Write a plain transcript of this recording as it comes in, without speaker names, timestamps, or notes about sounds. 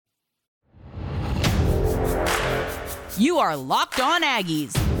You are Locked On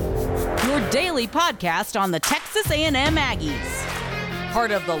Aggies, your daily podcast on the Texas A&M Aggies.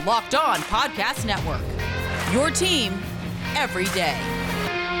 Part of the Locked On Podcast Network, your team every day.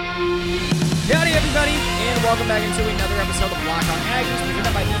 Howdy, everybody, and welcome back into another episode of Locked On Aggies,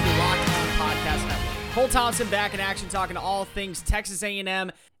 presented by the Locked On Podcast Network. Cole Thompson back in action, talking to all things Texas A&M,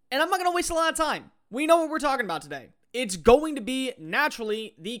 and I'm not going to waste a lot of time. We know what we're talking about today. It's going to be,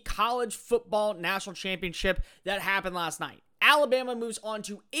 naturally, the college football national championship that happened last night. Alabama moves on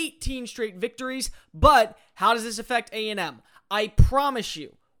to 18 straight victories, but how does this affect A&M? I promise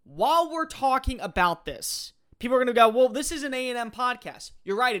you, while we're talking about this, people are going to go, well, this is an A&M podcast.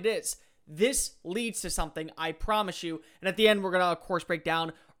 You're right, it is. This leads to something, I promise you. And at the end, we're going to, of course, break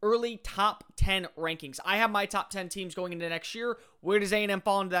down early top 10 rankings. I have my top 10 teams going into next year. Where does A&M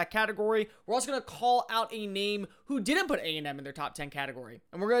fall into that category? We're also going to call out a name who didn't put A&M in their top 10 category.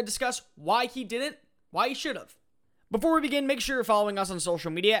 And we're going to discuss why he didn't, why he should have. Before we begin, make sure you're following us on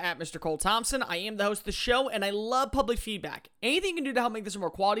social media at Mr. Cole Thompson. I am the host of the show, and I love public feedback. Anything you can do to help make this a more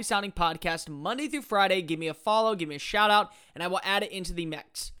quality-sounding podcast Monday through Friday, give me a follow, give me a shout-out, and I will add it into the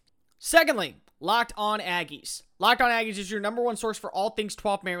mix. Secondly, Locked On Aggies. Locked On Aggies is your number one source for all things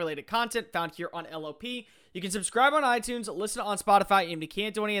 12th man related content found here on LOP. You can subscribe on iTunes, listen on Spotify, and if you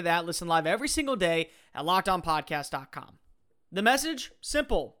can't do any of that, listen live every single day at LockedOnPodcast.com. The message?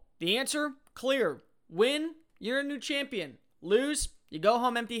 Simple. The answer? Clear. Win? You're a new champion. Lose? You go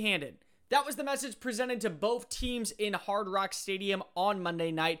home empty-handed. That was the message presented to both teams in Hard Rock Stadium on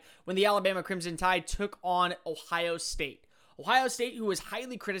Monday night when the Alabama Crimson Tide took on Ohio State. Ohio State, who was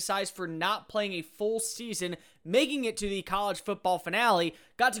highly criticized for not playing a full season, making it to the college football finale,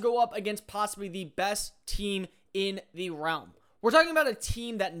 got to go up against possibly the best team in the realm. We're talking about a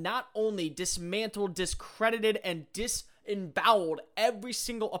team that not only dismantled, discredited, and disemboweled every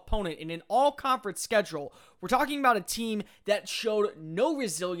single opponent in an all-conference schedule. We're talking about a team that showed no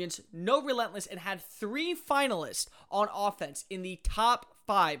resilience, no relentless, and had 3 finalists on offense in the top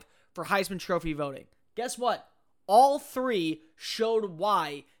 5 for Heisman Trophy voting. Guess what? All 3 showed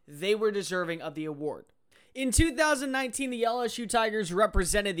why they were deserving of the award. In 2019, the LSU Tigers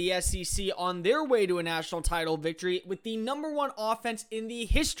represented the SEC on their way to a national title victory with the number 1 offense in the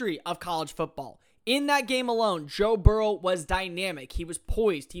history of college football. In that game alone, Joe Burrow was dynamic. He was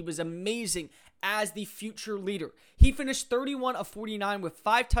poised. He was amazing as the future leader. He finished 31 of 49 with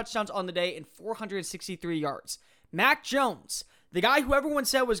 5 touchdowns on the day and 463 yards. Mac Jones, the guy who everyone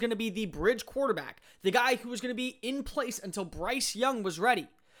said was going to be the bridge quarterback, the guy who was going to be in place until Bryce Young was ready.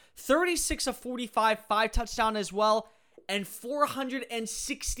 36 of 45, 5 touchdowns as well, and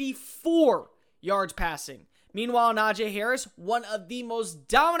 464 yards passing. Meanwhile, Najee Harris, one of the most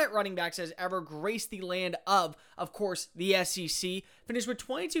dominant running backs that has ever graced the land of course, the SEC, finished with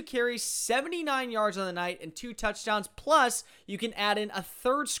 22 carries, 79 yards on the night, and 2 touchdowns. Plus, you can add in a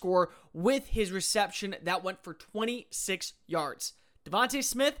third score with his reception that went for 26 yards. Devontae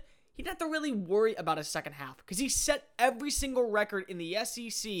Smith, he didn't have to really worry about his second half because he set every single record in the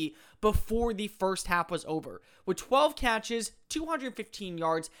SEC before the first half was over, with 12 catches, 215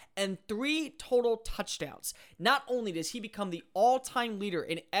 yards, and 3 total touchdowns. Not only does he become the all-time leader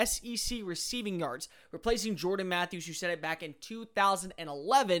in SEC receiving yards, replacing Jordan Matthews, who set it back in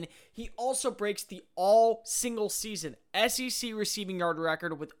 2011, he also breaks the all-single-season SEC receiving yard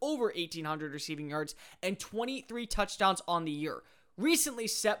record with over 1,800 receiving yards and 23 touchdowns on the year, recently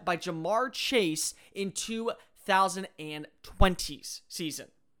set by Jamar Chase in 2020's season.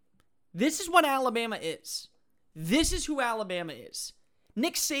 This is what Alabama is. This is who Alabama is.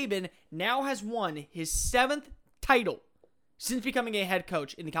 Nick Saban now has won his 7th title since becoming a head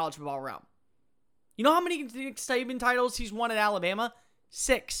coach in the college football realm. You know how many Nick Saban titles he's won at Alabama?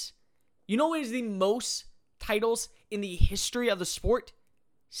 6. You know what is the most titles in the history of the sport?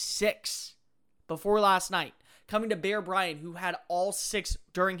 6. Before last night, coming to Bear Bryant, who had all 6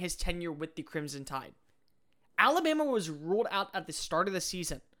 during his tenure with the Crimson Tide. Alabama was ruled out at the start of the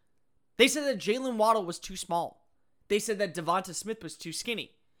season. They said that Jalen Waddle was too small. They said that Devonta Smith was too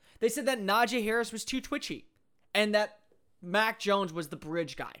skinny. They said that Najee Harris was too twitchy. And that Mac Jones was the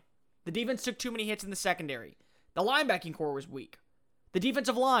bridge guy. The defense took too many hits in the secondary. The linebacking core was weak. The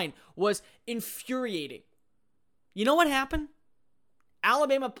defensive line was infuriating. You know what happened?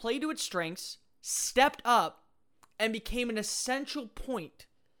 Alabama played to its strengths, stepped up, and became an essential point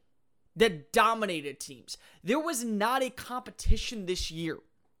that dominated teams. There was not a competition this year.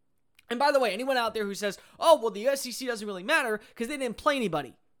 And by the way, anyone out there who says, oh, well, the SEC doesn't really matter because they didn't play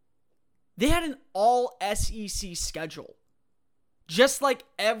anybody. They had an all-SEC schedule, just like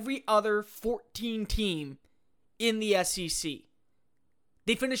every other 14 team in the SEC.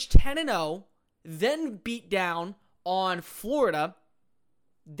 They finished 10-0, then beat down on Florida,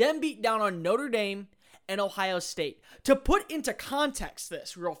 then beat down on Notre Dame and Ohio State. To put into context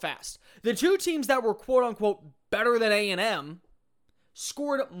this real fast, the two teams that were quote-unquote better than A&M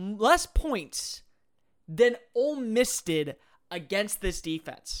scored less points than Ole Miss did against this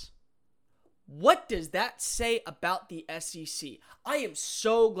defense. What does that say about the SEC? I am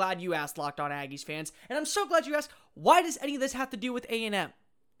so glad you asked, Locked On Aggies fans, and I'm so glad you asked, why does any of this have to do with A&M?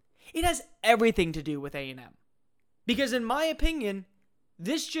 It has everything to do with A&M. Because in my opinion,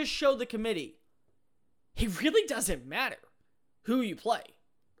 this just showed the committee, it really doesn't matter who you play.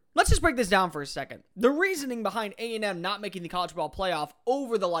 Let's just break this down for a second. The reasoning behind A&M not making the college football playoff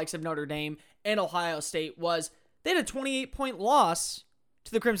over the likes of Notre Dame and Ohio State was they had a 28-point loss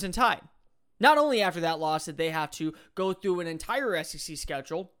to the Crimson Tide. Not only after that loss did they have to go through an entire SEC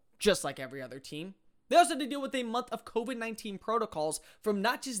schedule, just like every other team, they also had to deal with a month of COVID-19 protocols from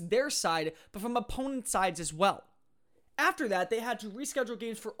not just their side, but from opponent sides as well. After that, they had to reschedule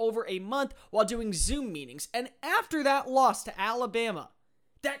games for over a month while doing Zoom meetings. And after that loss to Alabama,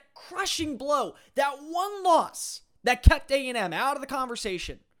 that crushing blow, that one loss that kept A&M out of the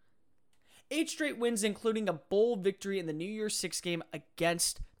conversation, 8 straight wins, including a bowl victory in the New Year's Six game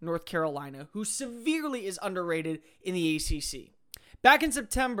against North Carolina, who severely is underrated in the ACC. Back in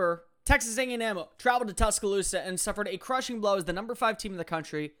September, Texas A&M traveled to Tuscaloosa and suffered a crushing blow as the number 5 team in the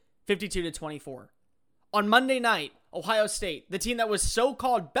country, 52-24. On Monday night, Ohio State, the team that was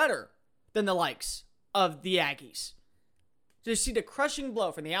so-called better than the likes of the Aggies, received a crushing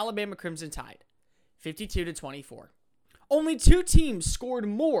blow from the Alabama Crimson Tide, 52-24. Only 2 teams scored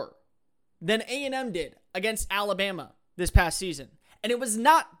more than A&M did against Alabama this past season. And it was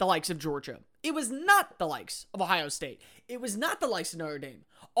not the likes of Georgia. It was not the likes of Ohio State. It was not the likes of Notre Dame.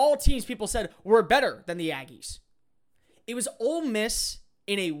 All teams people said were better than the Aggies. It was Ole Miss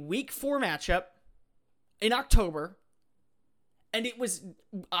in a Week 4 matchup in October. And it was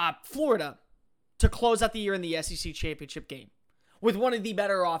Florida to close out the year in the SEC championship game with one of the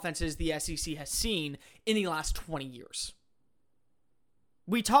better offenses the SEC has seen in the last 20 years.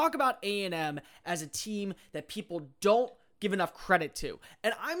 We talk about A&M as a team that people don't give enough credit to.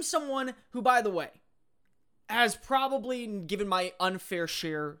 And I'm someone who, by the way, has probably given my unfair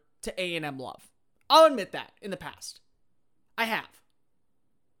share to A&M love. I'll admit that in the past. I have.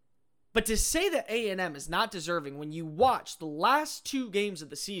 But to say that A&M is not deserving when you watch the last 2 games of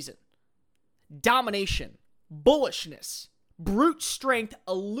the season, domination, bullishness, brute strength,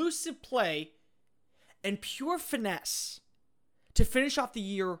 elusive play, and pure finesse to finish off the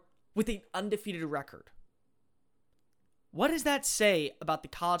year with an undefeated record. What does that say about the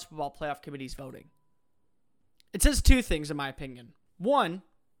College Football Playoff Committee's voting? It says 2 things, in my opinion. 1,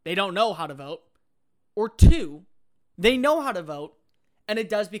 they don't know how to vote. Or 2, they know how to vote, and it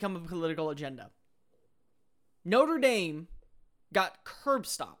does become a political agenda. Notre Dame got curb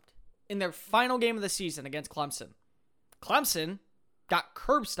stomped in their final game of the season against Clemson. Clemson got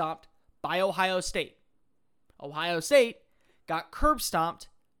curb stomped by Ohio State. Ohio State got curb stomped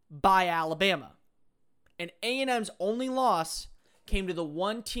by Alabama. And A&M's only loss came to the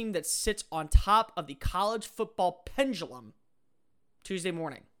one team that sits on top of the college football pendulum Tuesday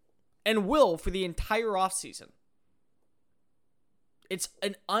morning and will for the entire offseason. It's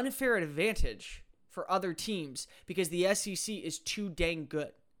an unfair advantage for other teams because the SEC is too dang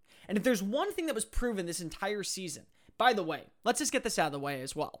good. And if there's one thing that was proven this entire season, by the way, let's just get this out of the way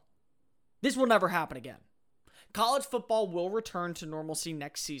as well. This will never happen again. College football will return to normalcy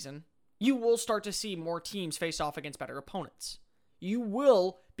next season. You will start to see more teams face off against better opponents. You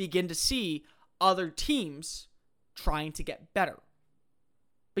will begin to see other teams trying to get better.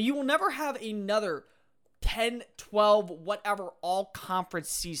 But you will never have another 10, 12, whatever, all-conference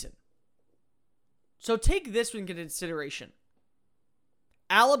season. So take this into consideration.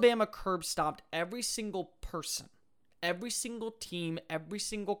 Alabama curb stomped every single person, every single team, every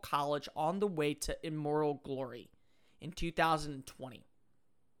single college on the way to immortal glory in 2020.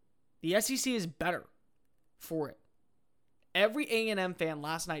 The SEC is better for it. Every A&M fan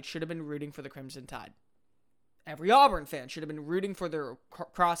last night should have been rooting for the Crimson Tide. Every Auburn fan should have been rooting for their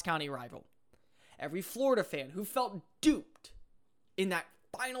cross-county rival. Every Florida fan who felt duped in that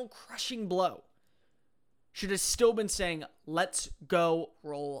final crushing blow should have still been saying, let's go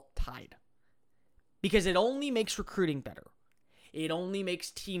Roll Tide. Because it only makes recruiting better. It only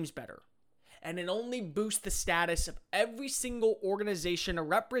makes teams better. And it only boosts the status of every single organization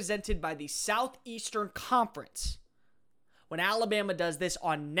represented by the Southeastern Conference when Alabama does this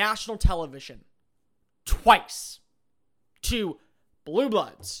on national television twice to Blue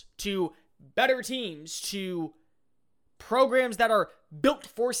Bloods, to better teams, to programs that are built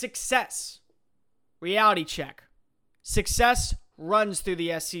for success. Reality check. Success runs through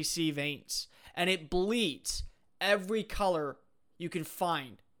the SEC veins, and it bleeds every color you can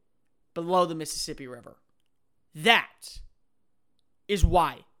find below the Mississippi River. That is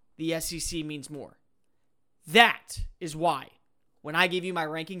why the SEC means more. That is why, when I give you my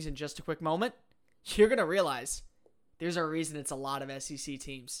rankings in just a quick moment, you're going to realize there's a reason it's a lot of SEC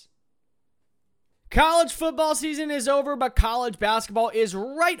teams. College football season is over, but college basketball is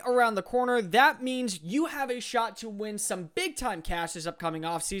right around the corner. That means you have a shot to win some big-time cash this upcoming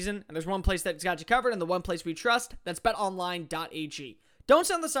offseason. And there's one place that's got you covered, and the one place we trust, that's betonline.ag. Don't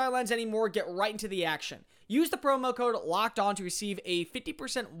sit on the sidelines anymore. Get right into the action. Use the promo code LOCKEDON to receive a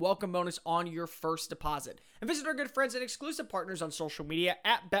 50% welcome bonus on your first deposit. And visit our good friends and exclusive partners on social media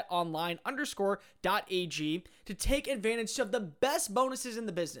at betonline_.ag to take advantage of the best bonuses in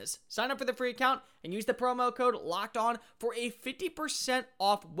the business. Sign up for the free account and use the promo code LOCKEDON for a 50%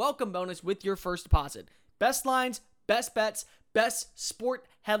 off welcome bonus with your first deposit. Best lines, best bets, best sport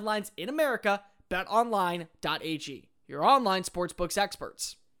headlines in America. betonline.ag. Your online sportsbooks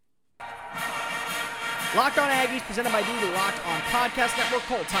experts. Locked On Aggies, presented by the Locked On Podcast Network.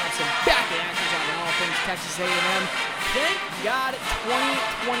 Cole Thompson back in action talking all things Texas A&M. Thank God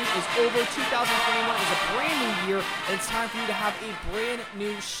 2020 is over. 2021 is a brand new year, and it's time for you to have a brand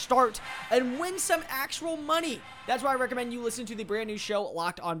new start and win some actual money. That's why I recommend you listen to the brand new show,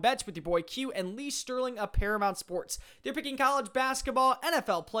 Locked On Bets, with your boy Q and Lee Sterling of Paramount Sports. They're picking college basketball,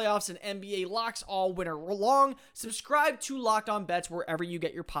 NFL playoffs, and NBA locks all winter long. Subscribe to Locked On Bets wherever you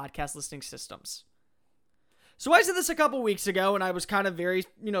get your podcast listening systems. So I said this a couple weeks ago, and I was kind of very,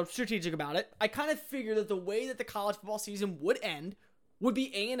 strategic about it. I kind of figured that the way that the college football season would end would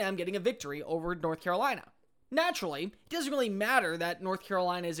be A&M getting a victory over North Carolina. Naturally, it doesn't really matter that North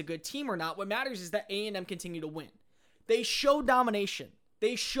Carolina is a good team or not. What matters is that A&M continue to win. They show domination.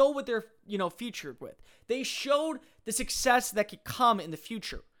 They show what they're, featured with. They showed the success that could come in the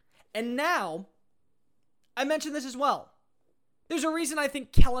future. And now, I mentioned this as well. There's a reason I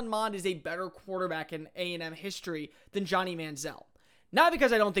think Kellen Mond is a better quarterback in A&M history than Johnny Manziel. Not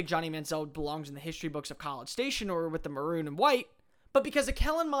because I don't think Johnny Manziel belongs in the history books of College Station or with the maroon and white, but because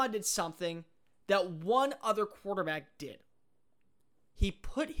Kellen Mond did something that one other quarterback did. He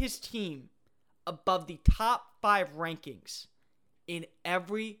put his team above the top 5 rankings in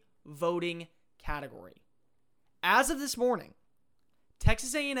every voting category. As of this morning,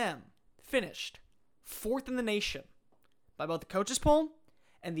 Texas A&M finished 4th in the nation by both the coaches poll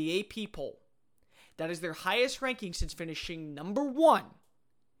and the AP poll. That is their highest ranking since finishing number 1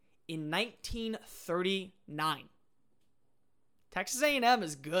 in 1939. Texas A&M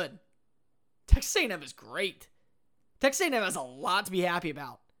is good. Texas A&M is great. Texas A&M has a lot to be happy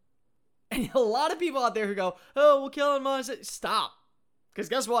about. And a lot of people out there who go, oh, well, Kellen Mond said, stop. Because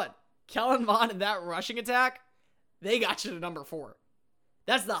guess what? Kellen Mond and that rushing attack, they got you to number 4.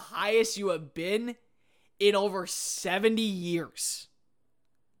 That's the highest you have been in over 70 years.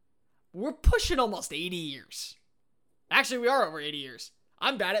 We're pushing almost 80 years. Actually, we are over 80 years.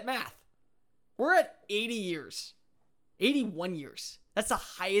 I'm bad at math. We're at 80 years. 81 years. That's the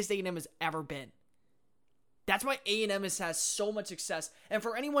highest A&M has ever been. That's why A&M has so much success. And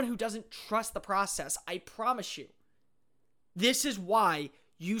for anyone who doesn't trust the process, I promise you, this is why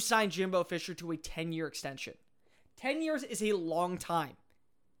you signed Jimbo Fisher to a 10-year extension. 10 years is a long time.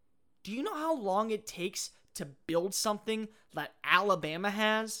 Do you know how long it takes to build something that Alabama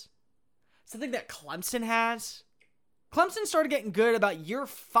has? Something that Clemson has? Clemson started getting good about year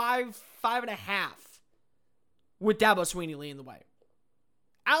 5, 5.5 with Dabo Swinney leading the way.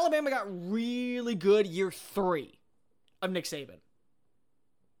 Alabama got really good year 3 of Nick Saban.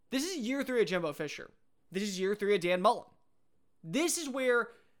 This is year 3 of Jimbo Fisher. This is year 3 of Dan Mullen. This is where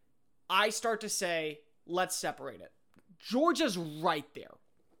I start to say, let's separate it. Georgia's right there.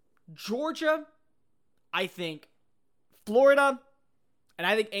 Georgia, I think, Florida, and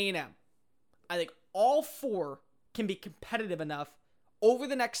I think A&M. I think all 4 can be competitive enough over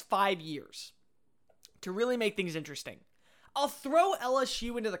the next 5 years to really make things interesting. I'll throw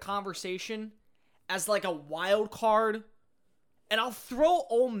LSU into the conversation as like a wild card, and I'll throw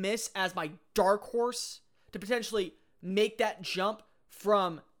Ole Miss as my dark horse to potentially make that jump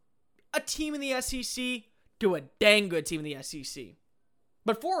from a team in the SEC to a dang good team in the SEC.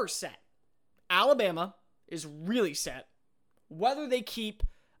 But 4 are set. Alabama is really set. Whether they keep,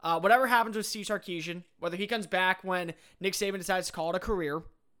 whatever happens with Steve Sarkisian, whether he comes back when Nick Saban decides to call it a career,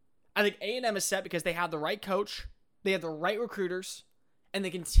 I think A&M is set because they have the right coach, they have the right recruiters, and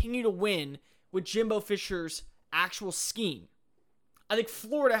they continue to win with Jimbo Fisher's actual scheme. I think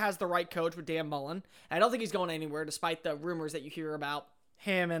Florida has the right coach with Dan Mullen. I don't think he's going anywhere despite the rumors that you hear about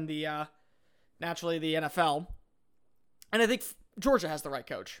him and naturally the NFL. And I think Georgia has the right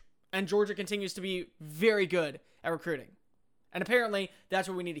coach. And Georgia continues to be very good at recruiting. And apparently, that's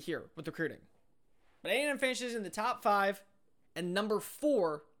what we need to hear with recruiting. But A&M finishes in the top 5 and number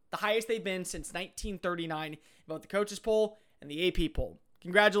 4, the highest they've been since 1939 in both the coaches poll and the AP poll.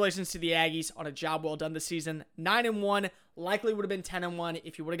 Congratulations to the Aggies on a job well done this season. 9-1, likely would have been 10-1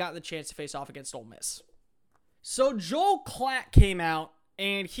 if you would have gotten the chance to face off against Ole Miss. So Joel Klatt came out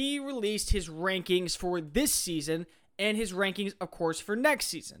and he released his rankings for this season and his rankings, of course, for next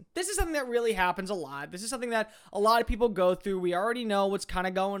season. This is something that really happens a lot. This is something that a lot of people go through. We already know what's kind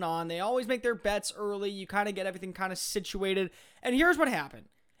of going on. They always make their bets early. You kind of get everything kind of situated. And here's what happened.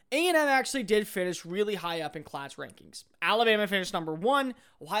 A&M actually did finish really high up in Klatt's rankings. Alabama finished number 1.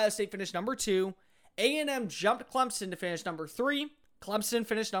 Ohio State finished number 2. A&M jumped Clemson to finish number 3. Clemson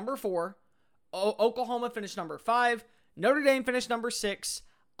finished number 4. Oklahoma finished number 5. Notre Dame finished number 6.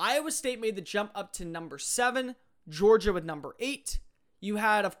 Iowa State made the jump up to number 7. Georgia with number 8. You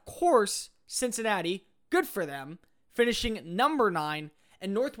had, of course, Cincinnati, good for them, finishing number 9,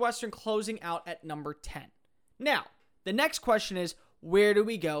 and Northwestern closing out at number 10. Now, the next question is, where do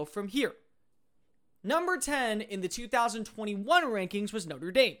we go from here? Number 10 in the 2021 rankings was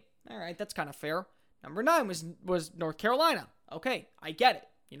Notre Dame. All right, that's kind of fair. Number 9 was North Carolina. Okay, I get it.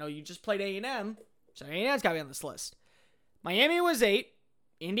 You just played A&M, so A&M's got to be on this list. Miami was 8.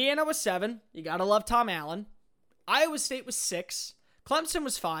 Indiana was 7. You got to love Tom Allen. Iowa State was 6. Clemson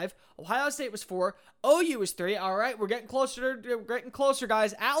was 5. Ohio State was 4. OU was 3. All right, we're getting closer,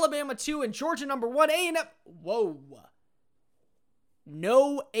 guys. Alabama 2 and Georgia number 1. A&M. Whoa.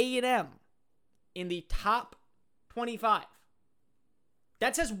 No A&M in the top 25.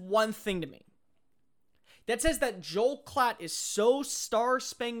 That says one thing to me. That says that Joel Klatt is so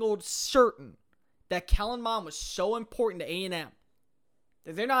star-spangled certain that Kellen Mond was so important to A&M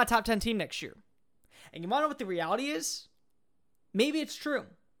that they're not a top 10 team next year. And you want to know what the reality is? Maybe it's true.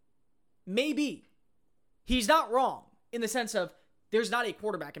 Maybe. He's not wrong in the sense of there's not a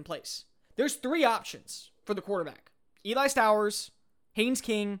quarterback in place. There's 3 options for the quarterback. Eli Stowers, Haynes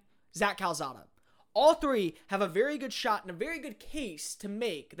King, Zach Calzada. All 3 have a very good shot and a very good case to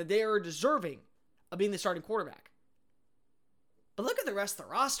make that they are deserving of being the starting quarterback. But look at the rest of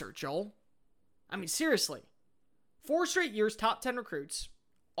the roster, Joel. I mean, seriously. 4 straight years, top 10 recruits.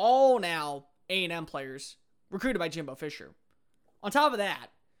 All now A&M players recruited by Jimbo Fisher. On top of that,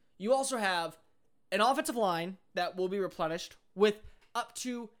 you also have an offensive line that will be replenished with up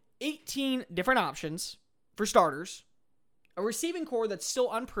to 18 different options for starters, a receiving core that's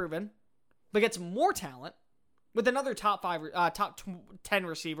still unproven, but gets more talent with another top 10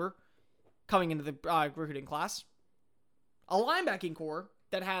 receiver coming into the recruiting class, a linebacking core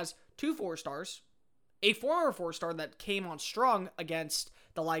that has 2 4-stars, a former 4-star that came on strong against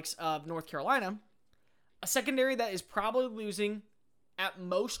the likes of North Carolina, a secondary that is probably losing at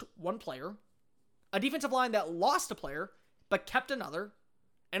most 1 player, a defensive line that lost a player but kept another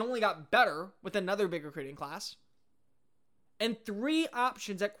and only got better with another big recruiting class, and 3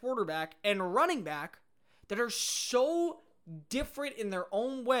 options at quarterback and running back that are so different in their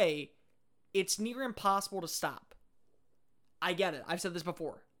own way, it's near impossible to stop. I get it. I've said this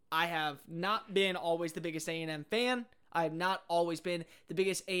before. I have not been always the biggest A&M fan. I have not always been the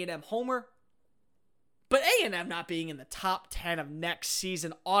biggest A&M homer. But A&M not being in the top 10 of next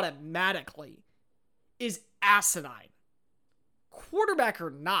season automatically is asinine. Quarterback or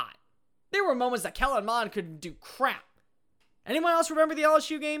not, there were moments that Kellen Mond couldn't do crap. Anyone else remember the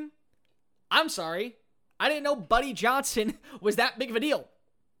LSU game? I'm sorry. I didn't know Buddy Johnson was that big of a deal.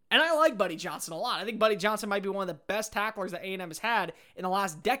 And I like Buddy Johnson a lot. I think Buddy Johnson might be one of the best tacklers that A&M has had in the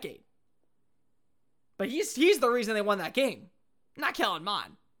last decade. But he's the reason they won that game, not Kellen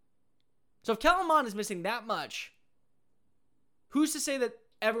Mond. So if Kellen Mond is missing that much, who's to say that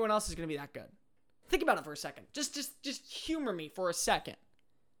everyone else is going to be that good? Think about it for a second. Just humor me for a second.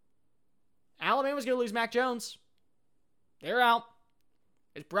 Alabama's going to lose Mac Jones. They're out.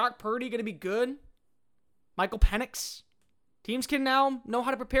 Is Brock Purdy going to be good? Michael Penix? Teams can now know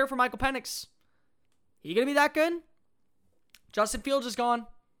how to prepare for Michael Penix. He going to be that good? Justin Fields is gone.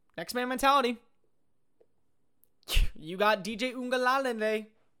 Next man mentality. You got DJ Uiagalelei.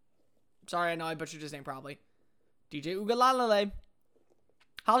 Sorry, I know I butchered his name probably. DJ Uiagalelei.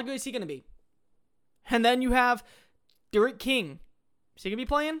 How good is he going to be? And then you have Derek King. Is he going to be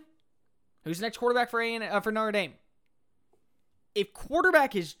playing? Who's the next quarterback for Notre Dame? If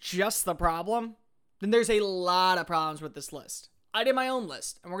quarterback is just the problem, then there's a lot of problems with this list. I did my own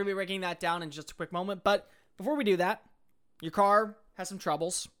list, and we're going to be breaking that down in just a quick moment. But before we do that, your car has some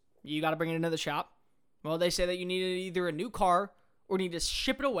troubles. You got to bring it into the shop. Well, they say that you need either a new car or need to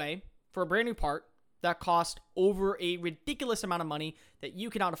ship it away for a brand new part. that cost over a ridiculous amount of money that you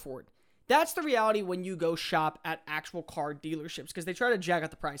cannot afford. That's the reality when you go shop at actual car dealerships because they try to jack up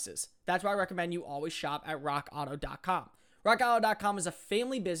the prices. That's why I recommend you always shop at rockauto.com. RockAuto.com is a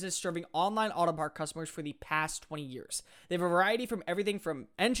family business serving online auto part customers for the past 20 years. They have a variety from everything from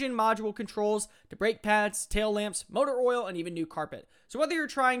engine module controls to brake pads, tail lamps, motor oil, and even new carpet. So whether you're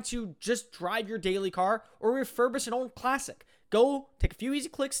trying to just drive your daily car or refurbish an old classic, go take a few easy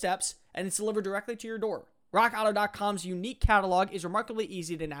click steps and it's delivered directly to your door. RockAuto.com's unique catalog is remarkably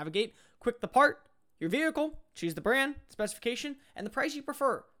easy to navigate. Quick the part, your vehicle, choose the brand, specification, and the price you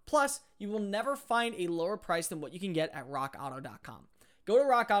prefer. Plus, you will never find a lower price than what you can get at rockauto.com. Go to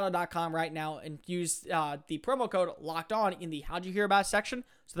rockauto.com right now and use the promo code LOCKEDON in the How'd You Hear About section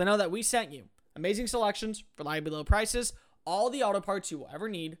so they know that we sent you. Amazing selections, reliably low prices, all the auto parts you will ever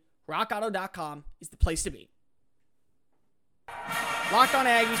need. rockauto.com is the place to be. Locked On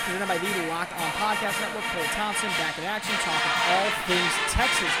Aggies, presented by the Locked On Podcast Network. Cole Thompson back in action, talking all things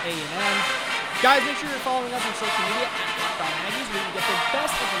Texas A&M. Guys, make sure you're following us on social media at Locked On Aggies, where you get the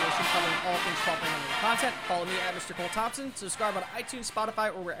best information covering all things 12 content. Follow me at Mr. Cole Thompson. Subscribe on iTunes,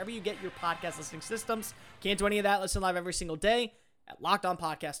 Spotify, or wherever you get your podcast listening systems. Can't do any of that. Listen live every single day at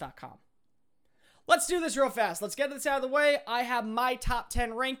LockedOnPodcast.com. Let's do this real fast. Let's get this out of the way. I have my top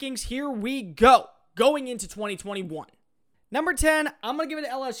 10 rankings. Here we go. Going into 2021. Number 10, I'm going to give it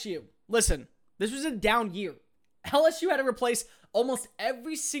to LSU. Listen, this was a down year. LSU had to replace almost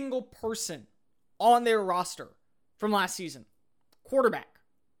every single person on their roster from last season. Quarterback,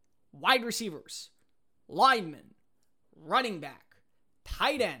 wide receivers, linemen, running back,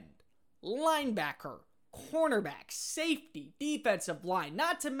 tight end, linebacker, cornerback, safety, defensive line,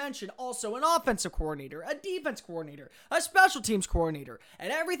 not to mention also an offensive coordinator, a defense coordinator, a special teams coordinator,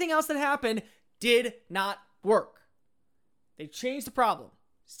 and everything else that happened did not work. They changed the problem.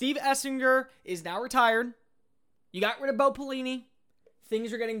 Steve Essinger is now retired. You got rid of Bo Pelini.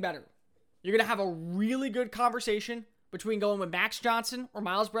 Things are getting better. You're going to have a really good conversation between going with Max Johnson or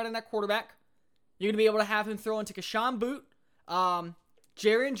Miles Brennan at quarterback. You're going to be able to have him throw into Keyshawn Boot,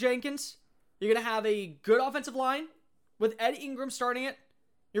 Jarian Jenkins. You're going to have a good offensive line with Ed Ingram starting it.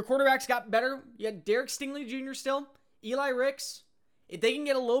 Your quarterbacks got better. You had Derek Stingley Jr. still. Eli Ricks. If they can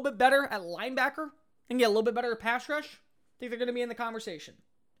get a little bit better at linebacker and get a little bit better at pass rush, I think they're going to be in the conversation.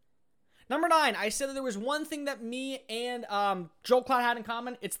 Number 9, I said that there was one thing that me and Joel Klatt had in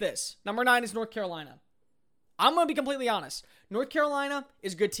common. It's this. Number 9 is North Carolina. I'm going to be completely honest. North Carolina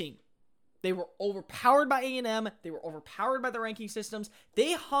is a good team. They were overpowered by A&M. They were overpowered by the ranking systems.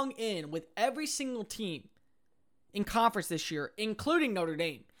 They hung in with every single team in conference this year, including Notre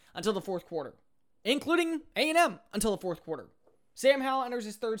Dame, until the fourth quarter. Including A&M until the fourth quarter. Sam Howell enters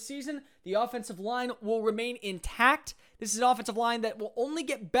his third season. The offensive line will remain intact. This is an offensive line that will only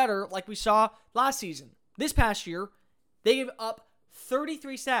get better like we saw last season. This past year, they gave up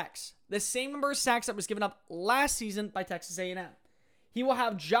 33 sacks. The same number of sacks that was given up last season by Texas A&M. He will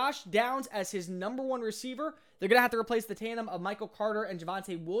have Josh Downs as his number one receiver. They're going to have to replace the tandem of Michael Carter and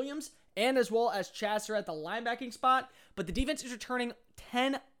Javonte Williams, and as well as Chasser at the linebacking spot. But the defense is returning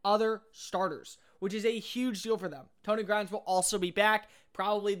 10 other starters, which is a huge deal for them. Tony Grimes will also be back,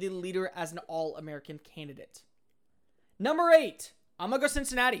 probably the leader as an All-American candidate. Number 8, I'm going to go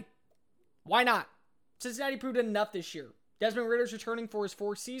Cincinnati. Why not? Cincinnati proved enough this year. Desmond Ritter's returning for his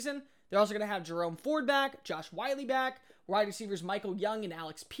fourth season. They're also going to have Jerome Ford back, Josh Wiley back, wide receivers Michael Young and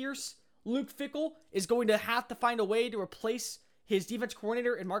Alex Pierce. Luke Fickell is going to have to find a way to replace his defense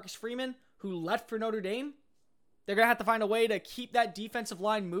coordinator in Marcus Freeman, who left for Notre Dame. They're going to have to find a way to keep that defensive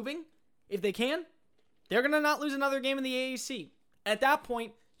line moving. If they can, they're going to not lose another game in the AAC. At that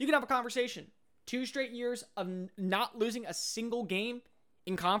point, you can have a conversation. 2 straight years of not losing a single game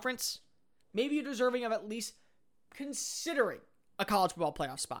in conference. Maybe you're deserving of at least considering a college football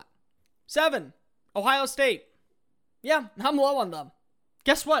playoff spot. 7, Ohio State. Yeah, I'm low on them.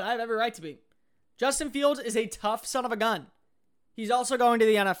 Guess what? I have every right to be. Justin Fields is a tough son of a gun. He's also going to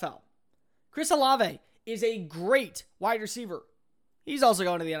the NFL. Chris Olave is a great wide receiver. He's also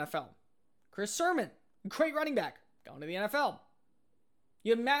going to the NFL. Chris Sermon, great running back, going to the NFL.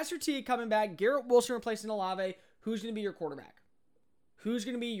 You have Master T coming back, Garrett Wilson replacing Olave. Who's going to be your quarterback? Who's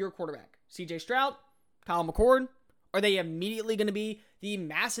going to be your quarterback? CJ Stroud? Kyle McCord? Are they immediately going to be the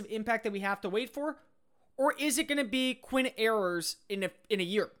massive impact that we have to wait for? Or is it going to be Quinn Ewers in a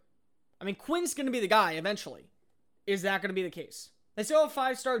year? I mean, Quinn's going to be the guy eventually. Is that going to be the case? They still have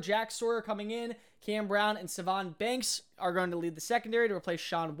 5-star Jack Sawyer coming in. Cam Brown and Savon Banks are going to lead the secondary to replace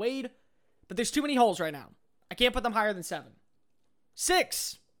Sean Wade. But there's too many holes right now. I can't put them higher than 7.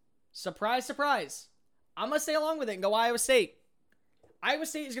 6. Surprise, surprise. I'm going to stay along with it and go Iowa State. Iowa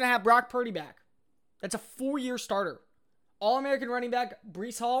State is going to have Brock Purdy back. That's a 4-year starter. All-American running back,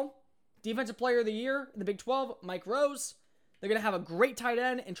 Breece Hall. Defensive Player of the Year in the Big 12, Mike Rose. They're going to have a great tight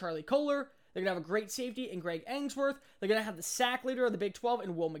end in Charlie Kohler. They're going to have a great safety in Greg Ainsworth. They're going to have the sack leader of the Big 12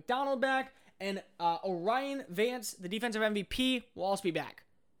 in Will McDonald back. And Orion Vance, the defensive MVP, will also be back.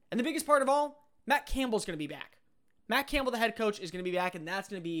 And the biggest part of all, Matt Campbell's going to be back. Matt Campbell, the head coach, is going to be back, and that's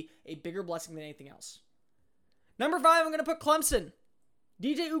going to be a bigger blessing than anything else. Number 5, I'm going to put Clemson.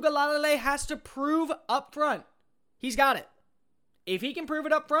 DJ Uiagalelei has to prove up front. He's got it. If he can prove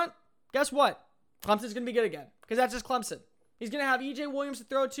it up front, guess what? Clemson's going to be good again, because that's just Clemson. He's going to have E.J. Williams to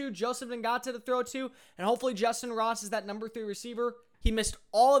throw to, Joseph Ngata to throw to, and hopefully Justin Ross is that number 3 receiver. He missed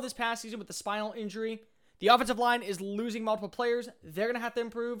all of this past season with the spinal injury. The offensive line is losing multiple players. They're going to have to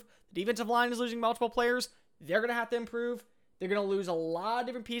improve. The defensive line is losing multiple players. They're going to have to improve. They're going to lose a lot of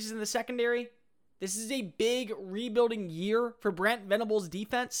different pieces in the secondary. This is a big rebuilding year for Brent Venables'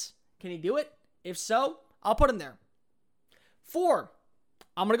 defense. Can he do it? If so, I'll put him there. 4,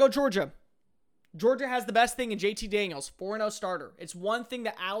 I'm going to go Georgia. Georgia has the best thing in JT Daniels, 4-0 starter. It's one thing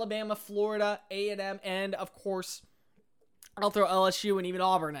that Alabama, Florida, A&M, and of course, I'll throw LSU and even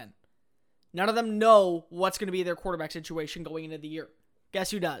Auburn in. None of them know what's going to be their quarterback situation going into the year.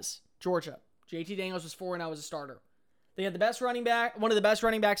 Guess who does? Georgia. JT Daniels was 4-0 as a starter. They had the best running back, one of the best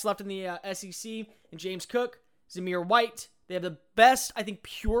running backs left in the SEC, in James Cook, Zamir White. They have the best, I think,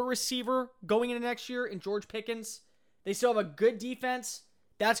 pure receiver going into next year in George Pickens. They still have a good defense.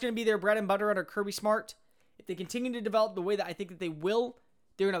 That's going to be their bread and butter under Kirby Smart. If they continue to develop the way that I think that they will,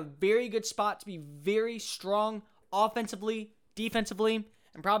 they're in a very good spot to be very strong offensively, defensively,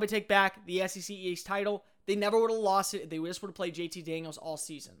 and probably take back the SEC East title. They never would have lost it if they just would have played JT Daniels all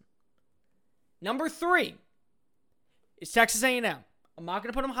season. Number 3 is Texas A&M. I'm not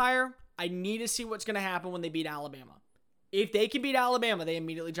going to put them higher. I need to see what's going to happen when they beat Alabama. If they can beat Alabama, they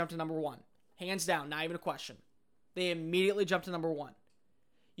immediately jump to number 1. Hands down, not even a question. They immediately jump to number 1.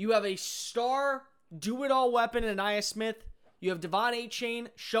 You have a star do-it-all weapon in Anaya Smith. You have Devon Achane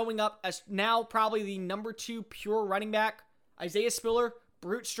showing up as now probably the number 2 pure running back. Isaiah Spiller,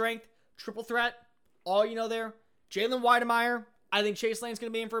 brute strength, triple threat. All you know there. Jalen Weidemeyer. I think Chase Lane's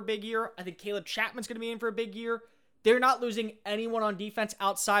going to be in for a big year. I think Caleb Chapman's going to be in for a big year. They're not losing anyone on defense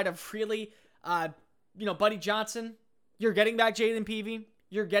outside of really, Buddy Johnson. You're getting back Jaden Peavy.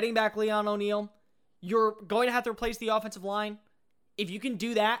 You're getting back Leon O'Neal. You're going to have to replace the offensive line. If you can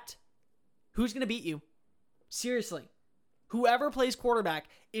do that, who's going to beat you? Seriously. Whoever plays quarterback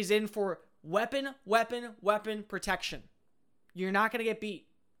is in for weapon protection. You're not going to get beat.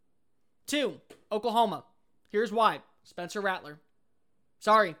 2, Oklahoma. Here's why. Spencer Rattler.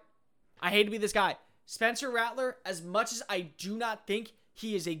 Sorry. I hate to be this guy. Spencer Rattler, as much as I do not think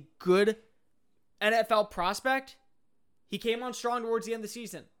he is a good NFL prospect, he came on strong towards the end of the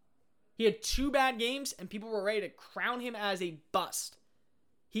season. He had 2 bad games, and people were ready to crown him as a bust.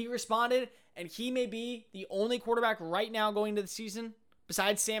 He responded, and he may be the only quarterback right now going into the season,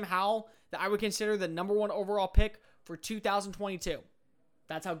 besides Sam Howell, that I would consider the number 1 overall pick for 2022.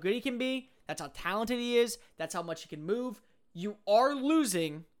 That's how good he can be. That's how talented he is. That's how much he can move. You are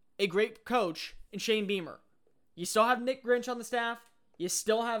losing a great coach in Shane Beamer. You still have Nick Grinch on the staff. You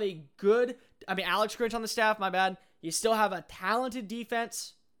still have Alex Grinch on the staff, my bad. You still have a talented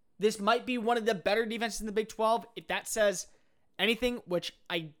defense. This might be one of the better defenses in the Big 12, if that says anything, which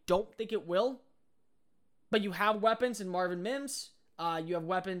I don't think it will. But you have weapons in Marvin Mims. You have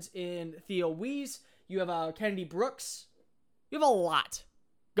weapons in Theo Wees. You have Kennedy Brooks. You have a lot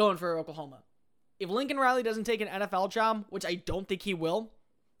going for Oklahoma. If Lincoln Riley doesn't take an NFL job, which I don't think he will,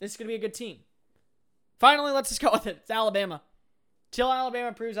 this is going to be a good team. Finally, let's just go with it. It's Alabama. Till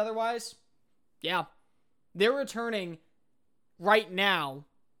Alabama proves otherwise, yeah. They're returning right now,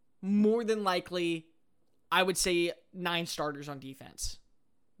 more than likely, I would say 9 starters on defense.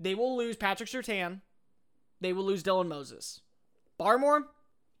 They will lose Patrick Surtain. They will lose Dylan Moses. Barmore,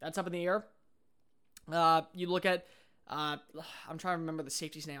 that's up in the air. You look at, I'm trying to remember the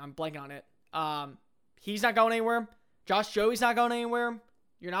safety's name. I'm blanking on it. He's not going anywhere. Josh Joey's not going anywhere.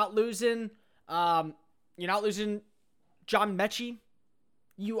 You're not losing John Mechie.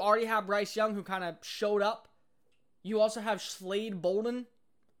 You already have Bryce Young, who kind of showed up. You also have Slade Bolden.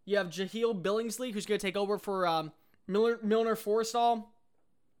 You have Jahlil Billingsley, who's going to take over for Milner Forrestall.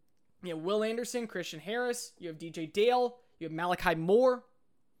 You have Will Anderson, Christian Harris. You have DJ Dale. You have Malachi Moore.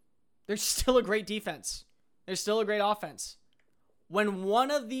 There's still a great defense. There's still a great offense. When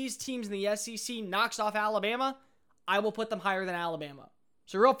one of these teams in the SEC knocks off Alabama, I will put them higher than Alabama.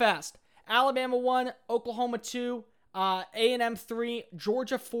 So real fast. Alabama 1, Oklahoma 2, A&M 3,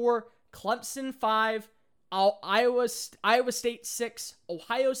 Georgia 4, Clemson 5, Iowa State 6,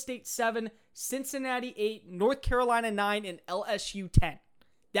 Ohio State 7, Cincinnati 8, North Carolina 9, and LSU 10.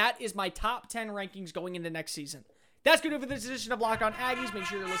 That is my top 10 rankings going into next season. That's good for this edition of Locked On Aggies. Make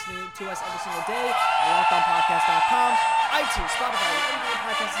sure you're listening to us every single day at LockedOnPodcast.com, iTunes, Spotify, wherever you get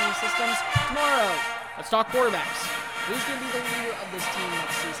podcasting systems. Tomorrow, let's talk quarterbacks. Who's going to be the leader of this team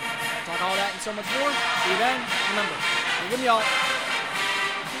next season? We'll talk all that and so much more. See you then. Remember, we're with y'all.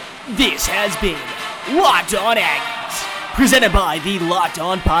 This has been Locked On Aggies, presented by the Locked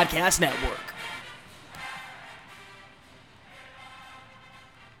On Podcast Network.